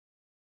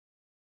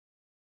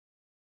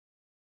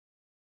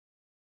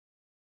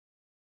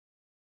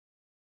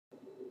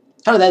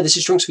Hello there, this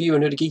is Trunks for you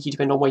and NerdyGeeky,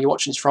 depending on where you're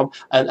watching this from,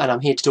 and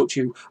I'm here to talk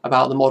to you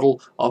about the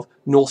model of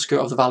Nausicaä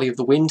of the Valley of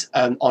the Wind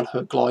on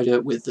her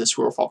glider with the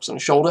squirrel fox on her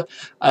shoulder.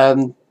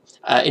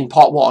 In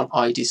part 1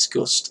 I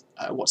discussed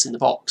what's in the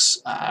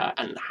box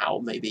and how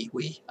maybe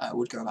we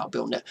would go about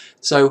building it.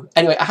 So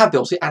anyway, I have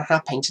built it and I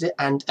have painted it,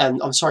 and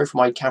I'm sorry for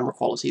my camera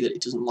quality that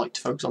it doesn't like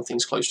to focus on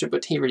things close to it,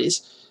 but here it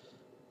is.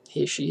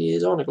 Here she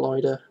is on a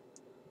glider.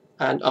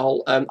 And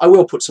I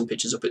will put some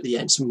pictures up at the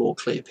end, some more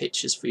clear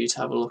pictures for you to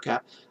have a look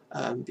at,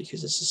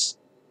 because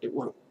it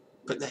won't.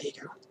 But there you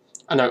go.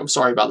 I know, I'm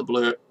sorry about the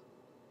blur.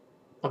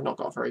 I've not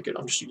got very good.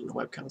 I'm just using the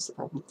webcam. That's the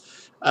problem.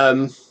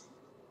 And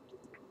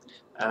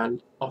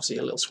obviously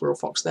a little squirrel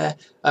fox there.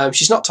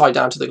 She's not tied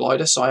down to the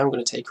glider, so I am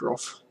going to take her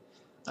off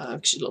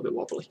because she's a little bit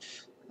wobbly.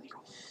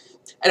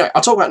 Anyway,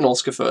 I'll talk about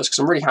Nausicaä first because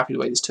I'm really happy the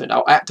way this turned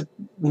out. I had to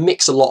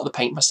mix a lot of the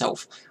paint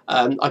myself.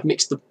 I've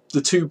mixed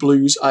the two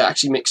blues. I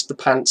actually mixed the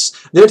pants.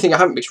 The only thing I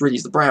haven't mixed really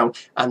is the brown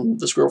and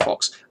the squirrel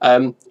fox.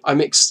 I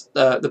mixed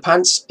the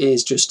pants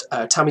is just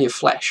Tamiya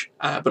flesh,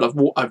 but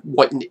I've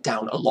whitened it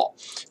down a lot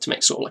to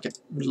make sort of like a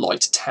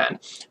light tan.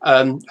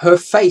 Her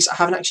face, I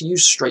haven't actually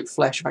used straight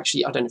flesh. I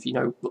don't know if you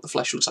know what the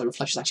flesh looks like. The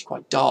flesh is actually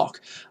quite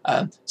dark,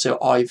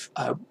 so I've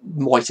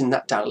whitened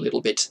that down a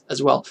little bit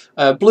as well.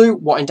 Blue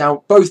whitened down.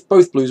 Both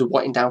blues are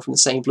whitened down from the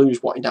same blues,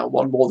 whitened down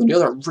one more than the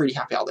other. I'm really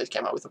happy how they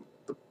came out with them.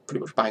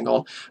 Pretty much bang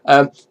on.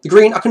 The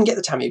green, I couldn't get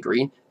the Tamiya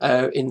green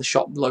in the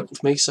shop local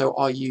to me, so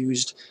I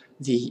used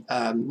the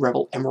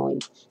Rebel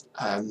Emerald.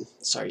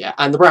 So yeah,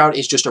 and the brown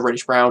is just a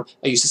reddish brown.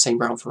 I used the same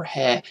brown for her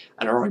hair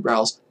and her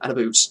eyebrows and her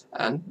boots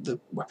and the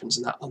weapons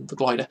and that on the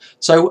glider.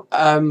 So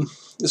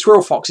the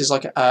squirrel fox is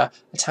like a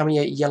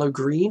Tamiya yellow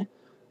green,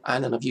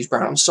 and then I've used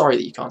brown. I'm sorry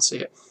that you can't see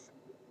it,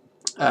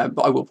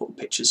 but I will put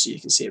pictures so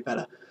you can see it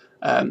better.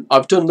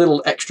 I've done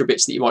little extra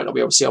bits that you might not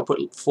be able to see. I'll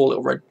put 4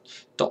 little red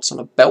dots on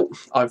a belt.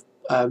 I've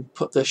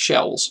put the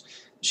shells.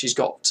 She's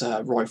got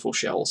rifle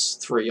shells,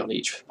 3 on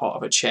each part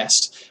of her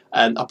chest,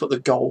 and I put the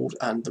gold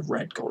and the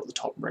red, gold at the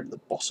top, red at the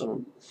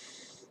bottom.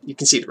 You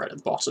can see the red at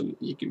the bottom.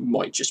 You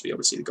might just be able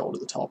to see the gold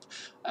at the top.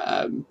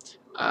 And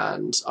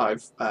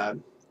I've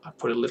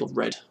put a little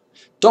red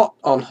dot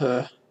on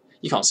her.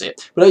 You can't see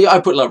it, but I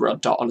put a little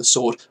red dot on the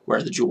sword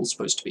where the jewel's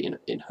supposed to be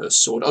in her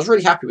sword. I was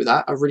really happy with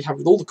that. I was really happy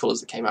with all the colours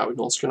that came out with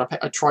Nausicaä, and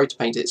I tried to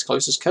paint it as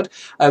close as I could.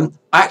 I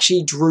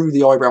actually drew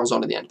the eyebrows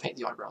on at the end, painted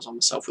the eyebrows on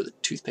myself with a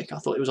toothpick. I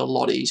thought it was a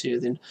lot easier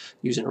than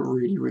using a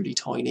really, really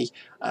tiny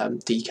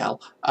decal.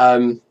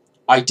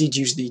 I did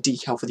use the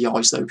decal for the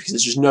eyes though, because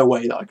there's just no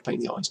way that I could paint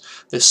the eyes.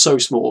 They're so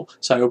small.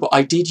 But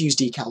I did use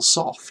decal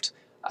soft.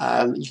 You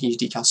can use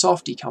decal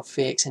soft, decal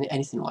fix,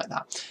 anything like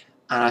that.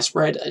 And I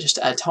spread just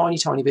a tiny,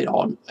 tiny bit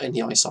on in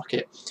the eye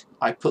socket.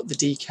 I put the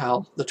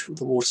decal, the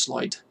water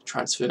slide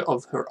transfer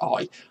of her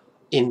eye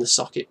in the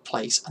socket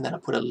place, and then I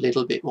put a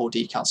little bit more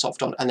decal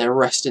soft on, and they're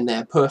resting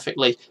there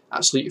perfectly,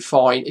 absolutely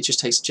fine. It just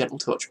takes a gentle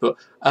touch, but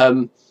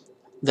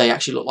they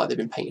actually look like they've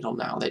been painted on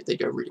now. They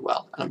go really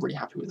well, and I'm really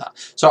happy with that.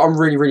 So I'm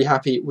really, really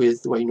happy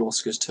with the way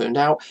Nausicaä's turned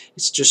out.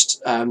 It's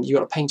just, you got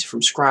to paint it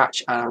from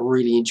scratch, and I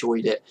really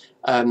enjoyed it.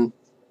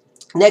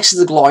 Next to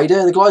the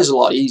glider's a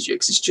lot easier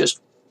because it's just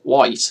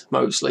white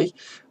mostly.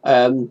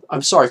 I'm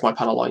sorry if my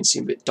panel lines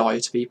seem a bit dire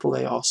to people.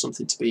 They are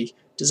something to be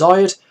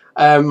desired.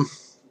 Brown,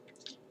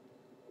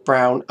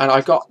 and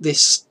I got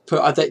this.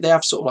 They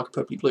have sort of like a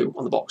purpley blue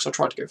on the box. I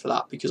tried to go for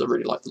that because I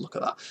really like the look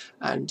of that,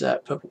 and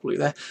purple blue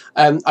there.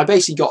 I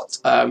basically got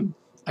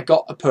I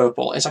got a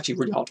purple. It's actually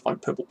really hard to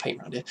find purple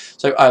paint around here.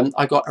 So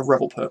I got a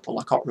Rebel Purple.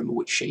 I can't remember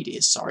which shade it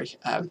is, sorry.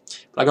 But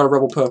I got a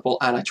Rebel Purple,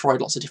 and I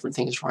tried lots of different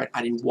things to try and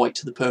add in white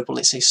to the purple,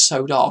 and it stays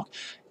so dark.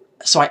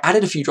 So I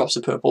added a few drops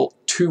of purple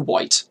to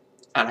white,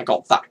 and I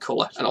got that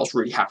colour, and I was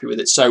really happy with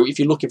it. So if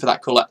you're looking for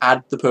that colour,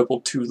 add the purple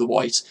to the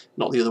white,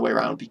 not the other way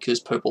around, because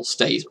purple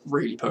stays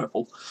really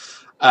purple.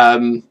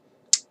 And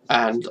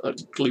I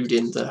glued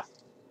in the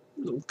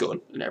little gun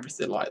and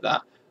everything like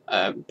that.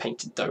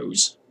 Painted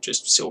those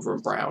just silver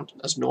and brown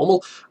as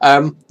normal.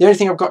 The only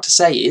thing I've got to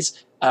say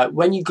is,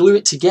 when you glue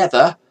it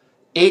together,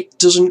 it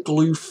doesn't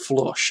glue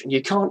flush. And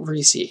you can't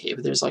really see it here,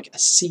 but there's like a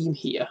seam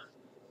here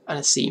and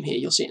a seam here.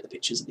 You'll see it in the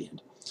pictures at the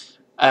end.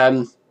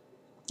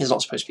 There's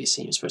not supposed to be a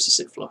seam, it's supposed to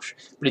sit flush,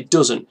 but it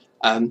doesn't,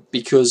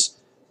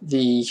 because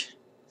the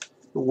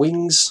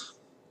wings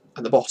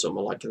at the bottom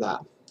are like that,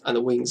 and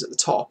the wings at the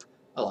top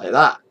are like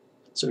that.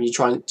 So when you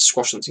try and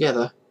squash them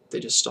together, they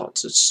just start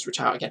to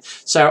switch out again.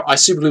 So I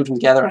super glued them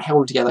together and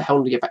held them together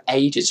for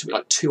ages. It took me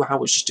like 2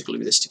 hours just to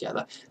glue this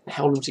together. I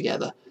held them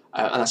together,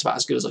 and that's about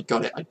as good as I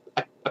got it.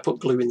 I put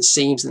glue in the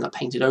seams and I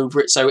painted over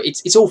it, so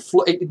it's all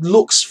it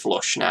looks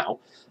flush now.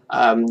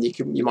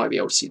 You might be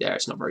able to see there.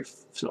 It's not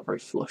very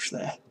flush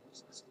there,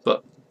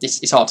 but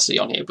it's hard to see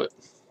on here. But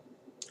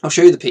I'll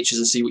show you the pictures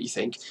and see what you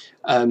think.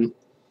 And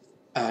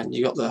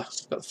you got the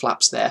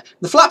flaps there.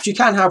 The flaps you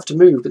can have to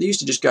move, but they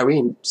used to just go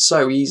in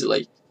so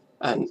easily,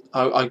 and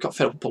I got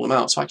fed up with pulling them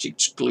out, so I actually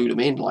just glued them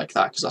in like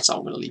that because that's how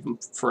I'm going to leave them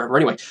forever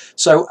anyway.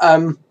 So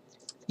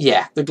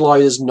yeah, the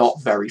glider's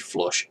not very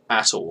flush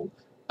at all,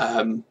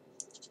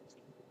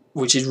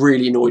 which has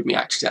really annoyed me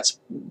actually.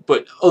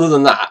 But other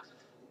than that,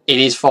 it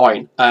is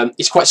fine.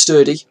 It's quite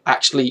sturdy. I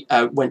actually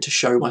went to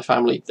show my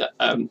family that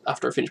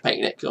after I finished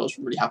painting it, because I was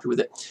really happy with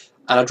it,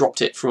 and I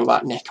dropped it from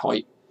about neck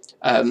height.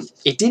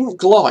 It didn't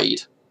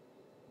glide,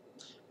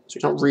 so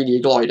it's not really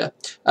a glider.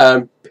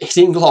 It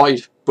didn't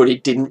glide, but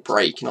it didn't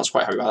break, and I was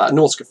quite happy about that.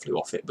 Nausicaä flew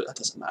off it, but that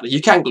doesn't matter. You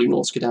can glue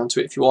Nausicaä down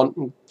to it if you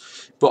want,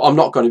 but I'm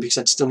not going to, because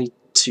I still need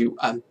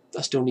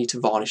to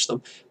varnish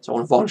them, so I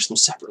want to varnish them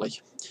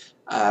separately.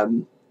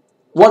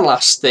 One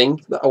last thing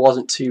that I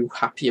wasn't too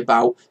happy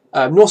about.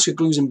 Nausicaä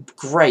glues them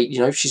great. You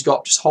know, she's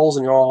got just holes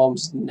in her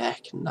arms,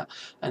 neck, and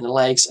the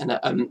legs, and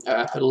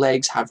her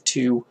legs have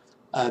two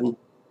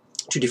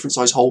different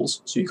size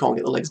holes, so you can't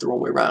get the legs the wrong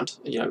way around.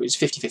 You know, it's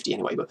 50-50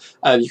 anyway, but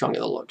you can't get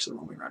the legs the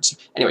wrong way around. So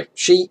anyway,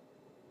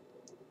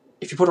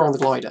 if you put her on the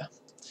glider,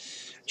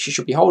 she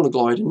should be holding the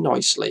glider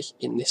nicely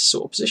in this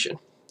sort of position.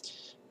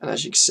 And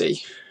as you can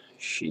see,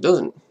 she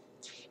doesn't,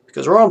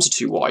 because her arms are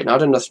too wide. Now I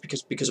don't know if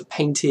it's because of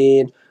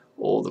painting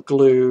or the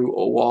glue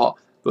or what,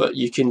 but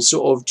you can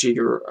sort of jig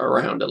her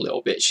around a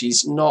little bit.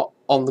 She's not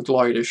on the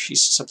glider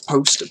she's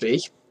supposed to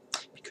be,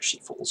 because she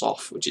falls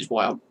off, which is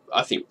why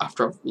I think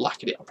after I've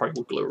lacquered it, I probably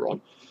will glue her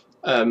on.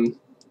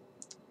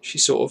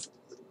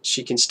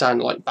 She can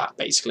stand like that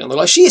basically on the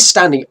glider. She is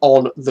standing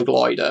on the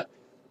glider,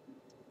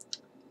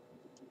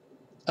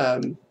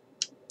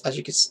 as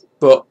you can see,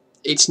 but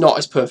it's not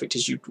as perfect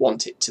as you'd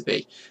want it to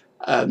be.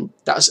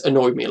 That's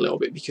annoyed me a little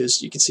bit,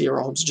 because you can see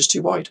her arms are just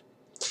too wide.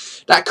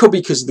 That could be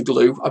because of the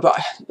glue, but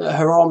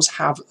her arms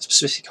have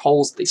specific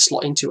holes that they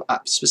slot into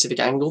at specific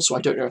angles, so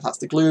I don't know if that's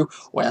the glue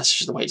or that's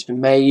just the way it's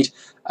been made.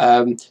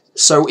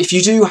 So if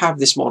you do have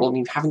this model and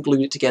you haven't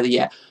glued it together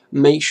yet,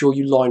 make sure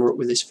you line her up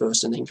with this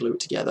first and then glue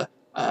it together.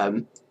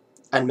 And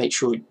make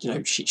sure, you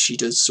know, she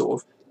does sort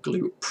of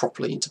glue it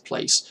properly into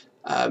place.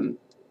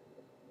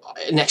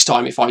 Next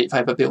time, if I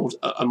ever build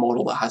a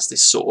model that has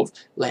this sort of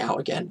layout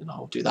again, then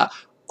I'll do that.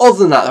 Other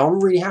than that, though, I'm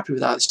really happy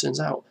with how this turns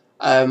out.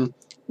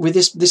 With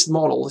this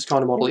model, this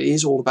kind of model, it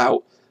is all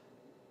about,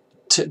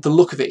 the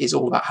look of it is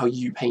all about how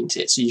you paint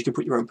it. So you can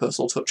put your own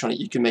personal touch on it.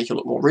 You can make it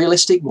look more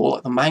realistic, more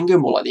like the manga,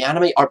 more like the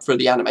anime. I prefer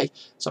the anime,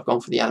 so I've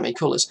gone for the anime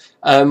colours.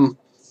 You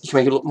can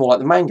make it look more like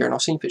the manga, and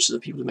I've seen pictures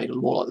of people who made it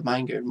look more like the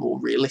manga and more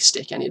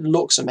realistic, and it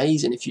looks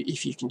amazing if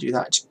you can do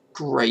that. It's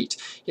great.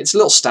 It's a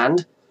little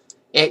stand.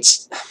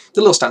 The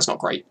little stand's not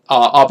great.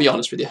 I'll be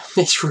honest with you.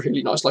 It's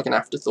really nice, like an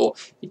afterthought.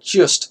 It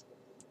just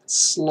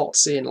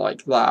slots in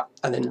like that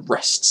and then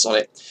rests on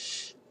it.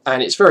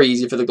 And it's very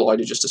easy for the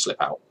glider just to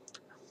slip out.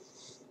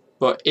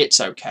 But it's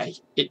okay.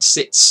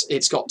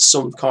 It's got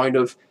some kind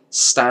of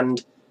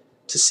stand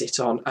to sit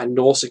on, and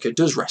Nausicaä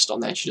does rest on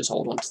there. She does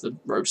hold on to the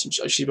ropes, and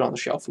she's been on the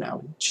shelf now,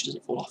 and she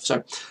doesn't fall off.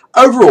 So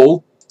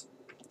overall,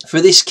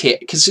 for this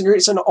kit, considering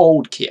it's an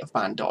old kit of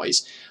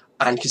Bandai's,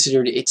 and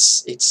considering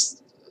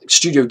it's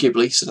Studio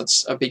Ghibli, so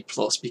that's a big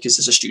plus because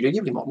there's a Studio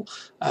Ghibli model,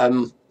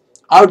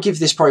 I would give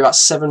this probably about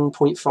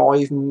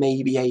 7.5,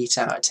 maybe 8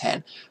 out of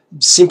 10.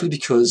 Simply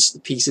because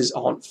the pieces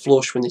aren't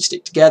flush when they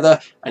stick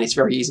together, and it's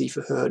very easy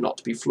for her not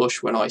to be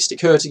flush when I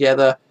stick her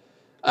together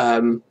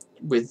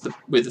with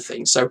the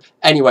thing. So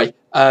anyway,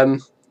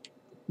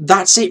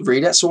 that's it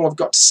really. That's all I've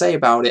got to say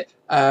about it.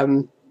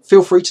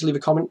 Feel free to leave a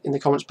comment in the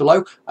comments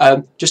below.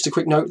 Just a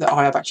quick note that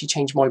I have actually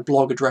changed my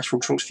blog address from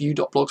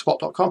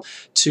trunksforyou.blogspot.com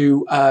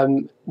to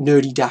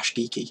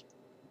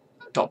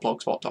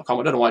NerdyGeeky.blogspot.com.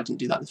 I don't know why I didn't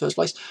do that in the first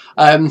place,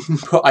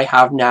 but I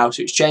have now,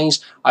 so it's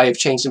changed. I have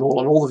changed them all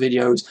on all the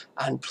videos,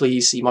 and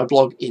please see my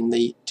blog in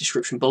the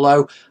description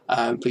below.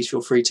 Please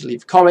feel free to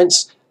leave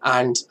comments,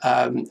 and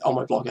on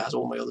my blog it has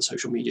all my other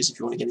social medias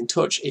if you want to get in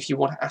touch. If you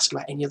want to ask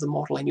about any other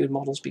model, any of the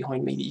models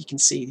behind me that you can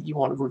see that you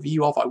want a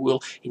review of, I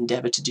will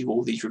endeavour to do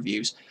all these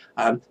reviews.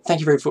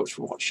 Thank you very much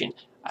for watching.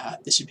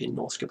 This has been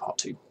Nausicaä Part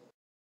 2.